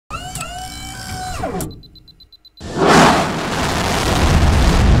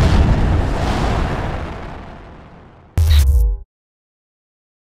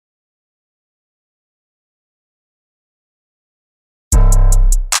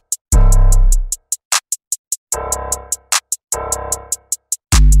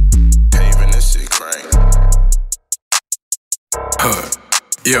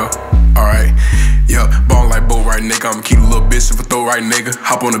Yeah, alright. Yeah, ball like boat right nigga. I'ma keep a little bitch if I throw right nigga.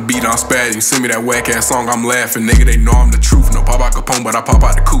 Hop on the beat, I'm spazzing. Send me that whack ass song, I'm laughing. Nigga, they know I'm the truth. No pop out Capone, but I pop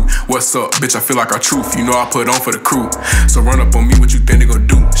out the coupe. What's up, bitch? I feel like our truth. You know I put on for the crew. So run up on me, what you think they gon'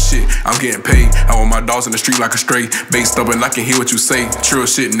 do? Shit, I'm getting paid. I want my dogs in the street like a stray. Based up and I can hear what you say. Trill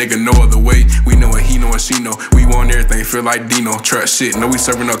shit, nigga, no other way. We know what he know and she know. We want everything, feel like Dino. Trap shit, know we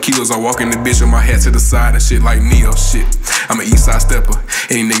serving up kilos. I walk in the bitch with my hat to the side and shit like Neo. Shit, I'm an east side stepper.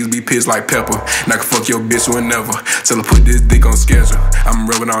 Any niggas be pissed like pepper. And I can fuck your bitch whenever. Tell her put this dick on schedule. I'm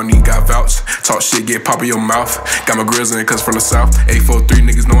rubbing, I don't even got vouch. Talk shit, get pop in your mouth. Got my grills in cause from the south. 843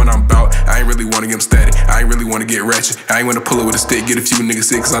 niggas know what I'm about. I ain't really wanna get them static. I ain't really wanna get ratchet. I ain't wanna pull up with a stick, get a few niggas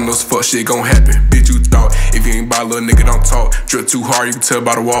sick. Cause I know some fuck shit gon' happen. Bitch, you thought if you ain't by a little nigga, don't talk. Drip too hard, you can tell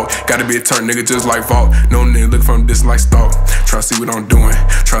by the walk. Gotta be a turn nigga just like Vault. No nigga look from this like stalk. Tryna see what I'm doing.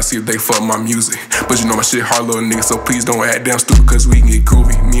 Tryna see if they fuck my music. But you know my shit hard, little nigga. So please don't act damn stupid cause we can get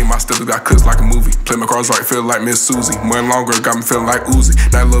groovy. Me and my steppers got cooked like a movie. Play my cards right, feel like Miss Susie. More longer, got me feeling like Uzi.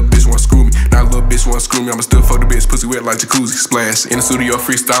 Now little bitch wanna screw me. Now little bitch wanna screw me. I'ma still fuck the bitch, pussy wet like jacuzzi. Splash. In the studio,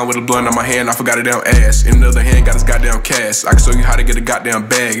 freestyle with a blunt on my hand. I forgot a damn ass. In the other hand, got his goddamn cash. I can show you how to get a goddamn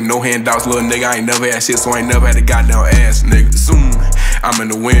bag. No handouts, little nigga. I ain't never had shit, so I ain't never had a goddamn ass, nigga. Zoom. I'm in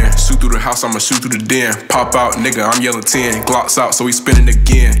the wind. Shoot through the house, I'ma shoot through the den. Pop out, nigga, I'm yelling 10. Glocks out, so we spinning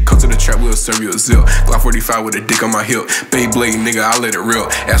again. Come to the trap, we'll serve you a zip. Glock 45 with a dick on my hip. Beyblade, nigga, I let it rip.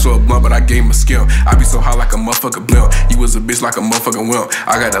 Asked for a blunt, but I gave him a skill. I be so high like a motherfucker blimp. You was a bitch like a motherfucking wimp.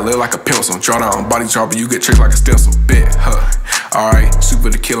 I got that lip like a pencil. Draw down, body chopper, you get tricked like a stencil. Bet, huh? Alright, shoot for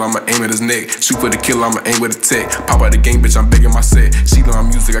the kill, I'ma aim at his neck. Shoot for the kill, I'ma aim with a tech. Pop out the game, bitch, I'm begging my set. She know I'm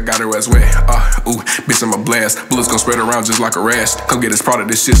music, I got her as wet. Ooh, bitch, I'm a blast. Bullets gon' spread around just like a rash. Come get this product,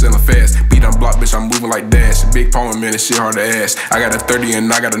 this shit selling fast. Beat on block, bitch, I'm moving like Dash. Big palm, man, this shit hard to ash. I got a 30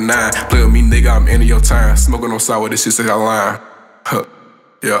 and I got a 9. Play with me, nigga, I'm into your time. Smoking on sour, this shit say I line. Huh,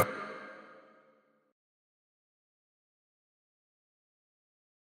 yeah.